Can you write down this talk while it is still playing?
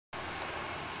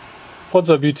What's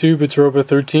up YouTube, it's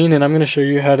Robo13 and I'm going to show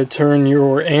you how to turn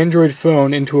your Android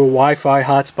phone into a Wi-Fi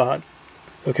hotspot.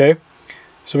 Okay,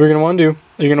 so what you're going to want to do,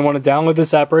 you're going to want to download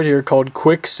this app right here called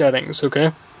Quick Settings,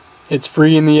 okay? It's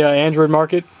free in the Android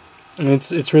market and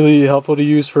it's really helpful to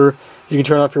use for, you can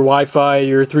turn off your Wi-Fi,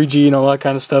 your 3G and all that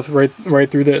kind of stuff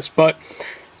right through this. But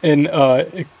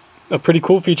a pretty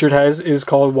cool feature it has is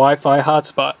called Wi-Fi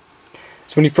Hotspot.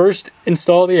 So when you first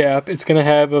install the app, it's going to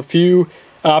have a few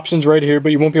options right here,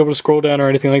 but you won't be able to scroll down or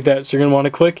anything like that. So you're going to want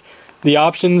to click the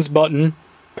options button,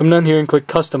 come down here and click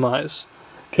customize.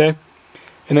 Okay,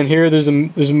 and then here there's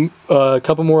a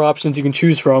couple more options you can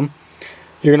choose from.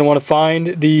 You're going to want to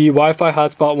find the Wi-Fi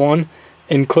hotspot one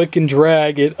and click and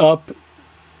drag it up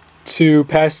to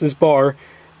past this bar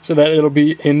so that it'll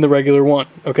be in the regular one.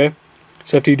 Okay,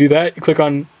 so after you do that, you click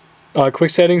on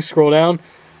quick settings, scroll down,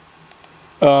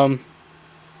 and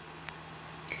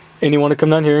you want to come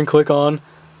down here and click on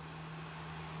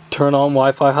turn on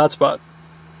Wi-Fi hotspot.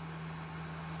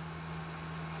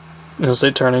 It'll say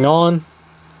turning on.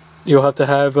 You'll have to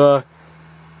have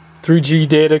 3G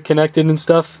data connected and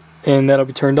stuff, and that'll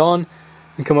be turned on.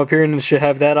 You come up here and it should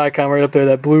have that icon right up there,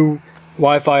 that blue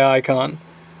Wi-Fi icon.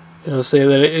 It'll say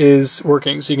that it is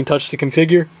working, so you can touch the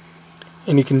configure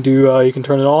and you can do you can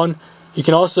turn it on. You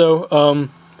can also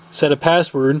set a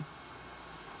password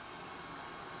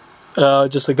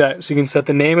just like that. So you can set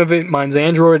the name of it. Mine's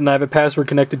Android and I have a password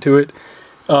connected to it,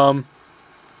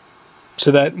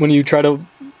 so that when you try to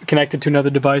connect it to another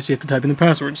device you have to type in the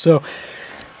password. So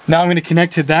now I'm going to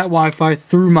connect to that Wi-Fi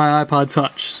through my iPod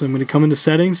Touch. So I'm going to come into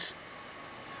settings,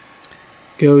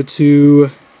 go to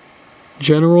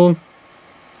general,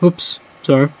 go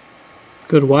to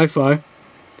Wi-Fi,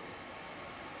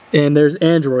 and there's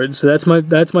Android. So that's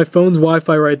my phone's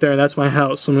Wi-Fi right there, and that's my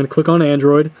house. So I'm going to click on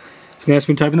Android. It's going to ask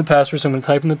me to type in the password, so I'm going to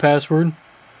type in the password.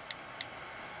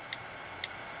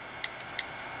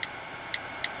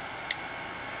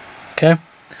 Okay,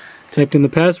 typed in the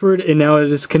password, and now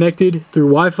it is connected through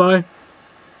Wi-Fi.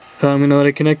 I'm going to let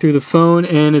it connect through the phone,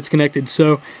 and it's connected.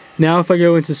 So now if I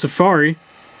go into Safari,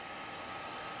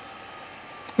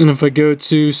 and if I go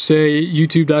to, say,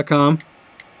 youtube.com,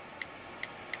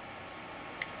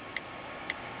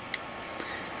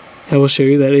 I will show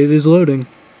you that it is loading.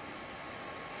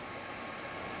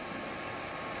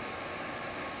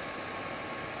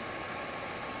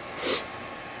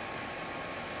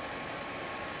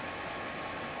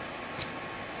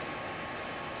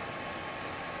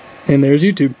 And there's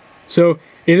YouTube. So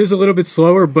it is a little bit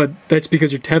slower, but that's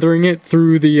because you're tethering it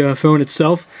through the phone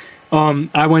itself.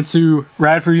 I went to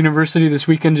Radford University this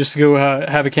weekend just to go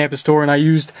have a campus tour, and I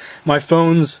used my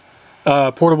phone's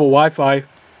portable Wi-Fi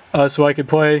so I could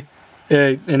play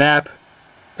an app.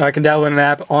 I can download an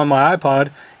app on my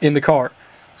iPod in the car.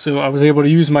 So I was able to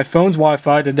use my phone's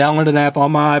Wi-Fi to download an app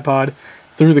on my iPod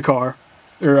through the car,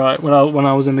 or when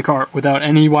I was in the car, without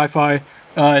any Wi-Fi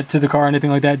to the car or anything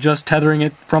like that, just tethering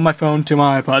it from my phone to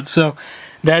my iPod. So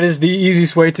that is the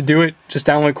easiest way to do it. Just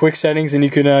download Quick Settings and you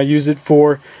can use it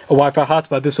for a Wi-Fi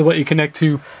hotspot. This will let you connect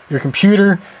to your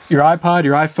computer, your iPod,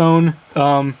 your iPhone.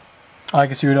 I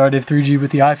guess you would already have 3G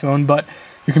with the iPhone, but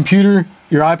your computer,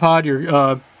 your iPod,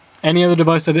 your any other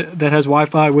device that has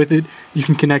Wi-Fi with it, you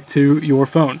can connect to your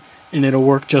phone, and it'll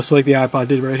work just like the iPod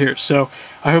did right here. So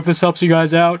I hope this helps you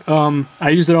guys out. I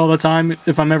use it all the time.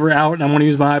 If I'm ever out and I want to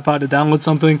use my iPod to download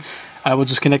something, I will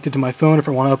just connect it to my phone. If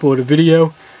I want to upload a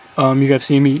video, you've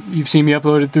seen me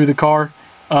upload it through the car.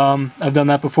 I've done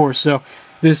that before. So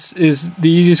this is the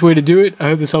easiest way to do it. I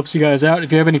hope this helps you guys out.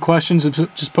 If you have any questions,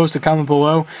 just post a comment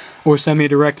below or send me a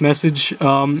direct message,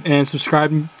 and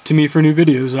subscribe to me for new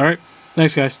videos. Alright?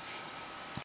 Thanks guys.